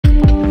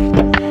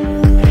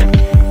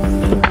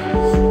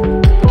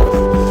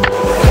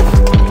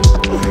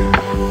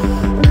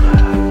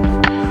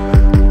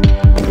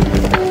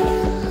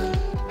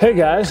Hey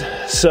guys,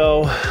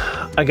 so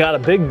I got a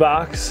big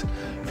box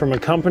from a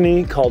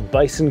company called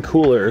Bison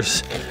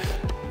Coolers,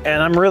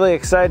 and I'm really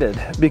excited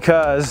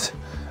because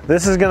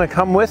this is gonna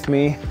come with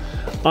me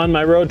on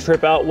my road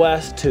trip out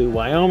west to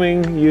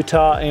Wyoming,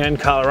 Utah, and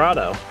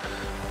Colorado.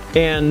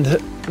 And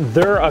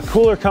they're a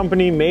cooler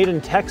company made in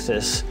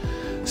Texas,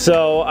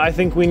 so I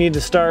think we need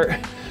to start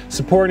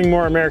supporting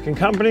more American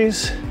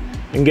companies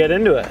and get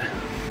into it.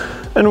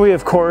 And we,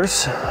 of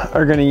course,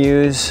 are gonna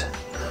use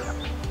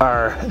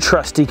our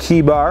trusty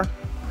key bar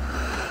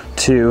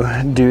to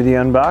do the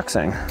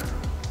unboxing.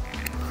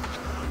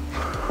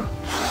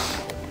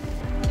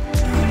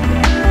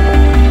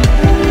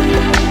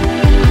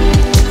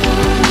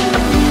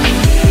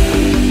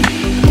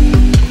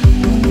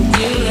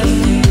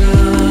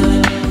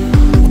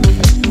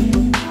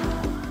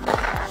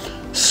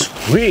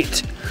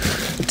 Sweet!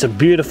 It's a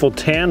beautiful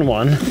tan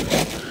one.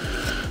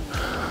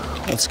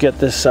 Let's get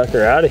this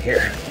sucker out of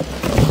here.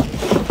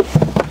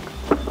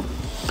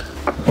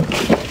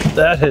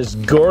 That is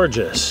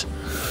gorgeous.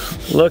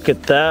 Look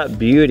at that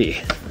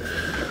beauty.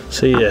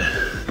 So you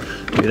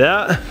do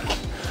that,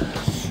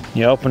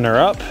 you open her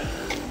up.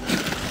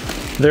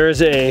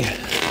 There's a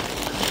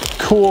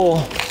cool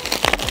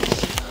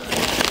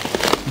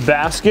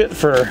basket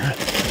for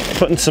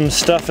putting some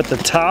stuff at the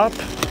top.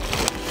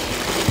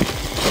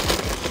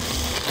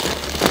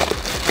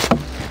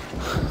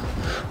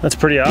 That's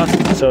pretty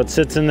awesome. So it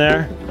sits in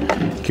there.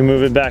 You can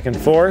move it back and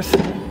forth.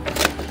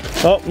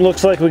 Oh,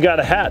 looks like we got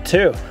a hat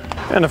too.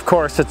 And of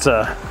course, it's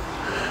a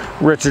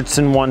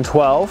Richardson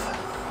 112.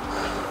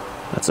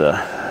 That's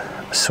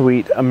a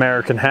sweet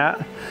American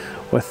hat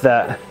with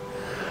that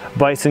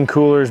Bison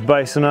Coolers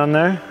bison on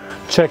there.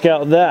 Check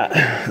out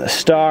that. The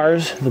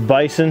stars, the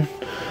bison,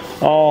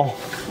 all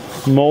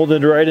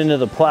molded right into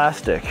the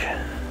plastic.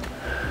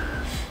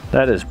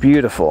 That is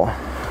beautiful.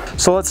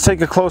 So let's take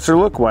a closer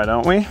look, why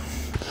don't we?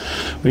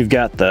 We've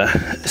got the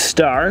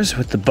stars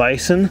with the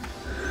bison,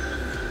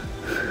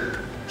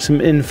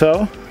 some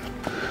info.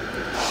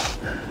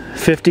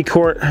 50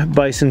 quart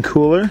bison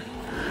cooler,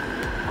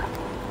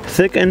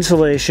 thick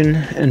insulation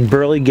and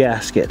burly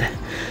gasket,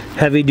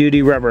 heavy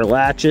duty rubber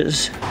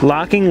latches,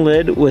 locking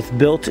lid with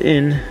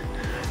built-in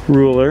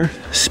ruler,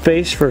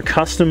 space for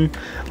custom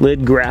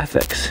lid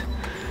graphics,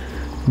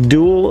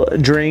 dual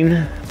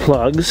drain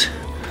plugs,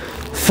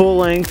 full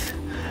length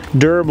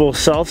durable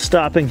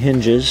self-stopping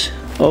hinges,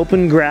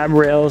 open grab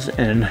rails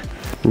and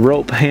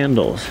rope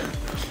handles,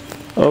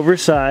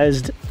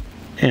 oversized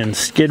and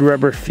skid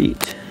rubber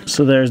feet.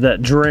 So there's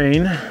that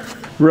drain,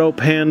 rope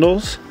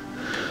handles.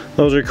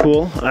 Those are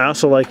cool. I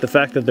also like the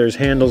fact that there's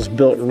handles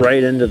built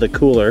right into the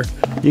cooler.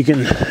 You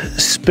can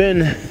spin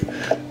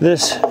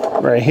this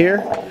right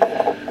here,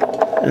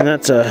 and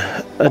that's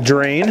a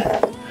drain.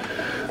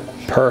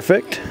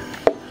 Perfect.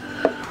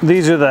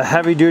 These are the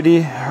heavy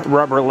duty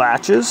rubber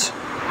latches.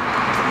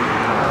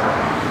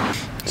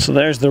 So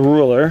there's the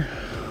ruler.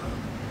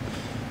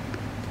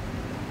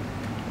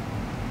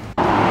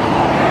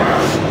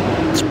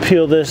 Let's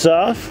peel this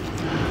off.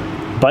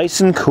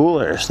 Bison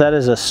Coolers, that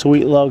is a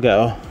sweet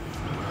logo.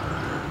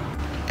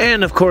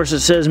 And of course it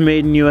says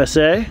made in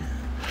USA.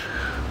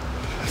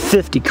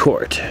 50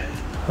 quart.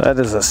 That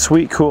is a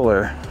sweet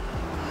cooler.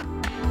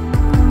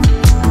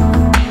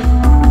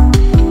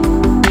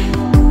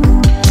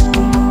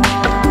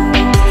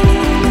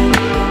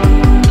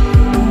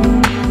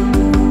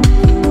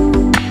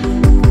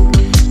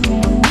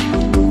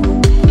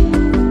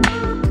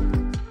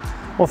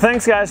 Well,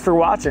 thanks guys for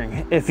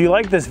watching. If you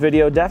like this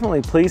video,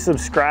 definitely please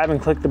subscribe and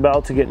click the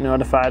bell to get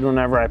notified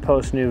whenever I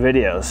post new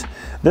videos.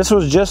 This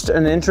was just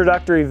an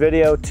introductory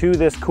video to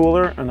this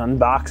cooler, an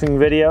unboxing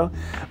video,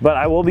 but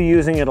I will be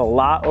using it a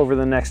lot over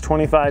the next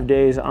 25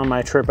 days on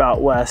my trip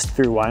out west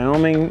through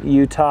Wyoming,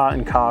 Utah,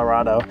 and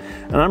Colorado.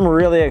 And I'm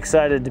really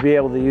excited to be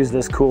able to use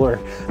this cooler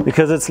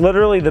because it's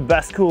literally the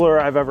best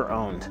cooler I've ever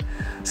owned.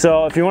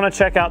 So if you want to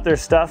check out their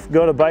stuff,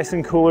 go to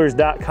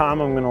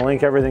bisoncoolers.com. I'm going to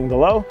link everything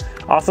below.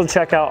 Also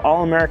check out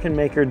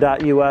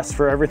allamericanmaker.us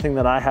for everything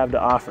that I have to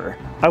offer.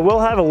 I will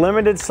have a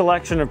limited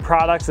selection of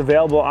products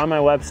available on my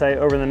website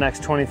over the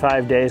next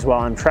 25 days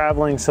while I'm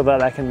traveling so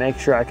that I can make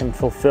sure I can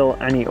fulfill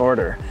any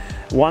order.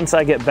 Once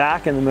I get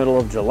back in the middle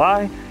of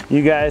July,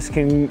 you guys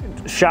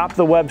can shop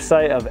the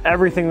website of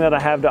everything that I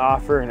have to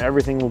offer and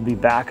everything will be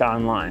back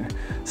online.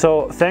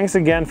 So thanks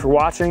again for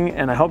watching,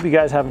 and I hope you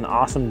guys have an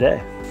awesome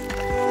day.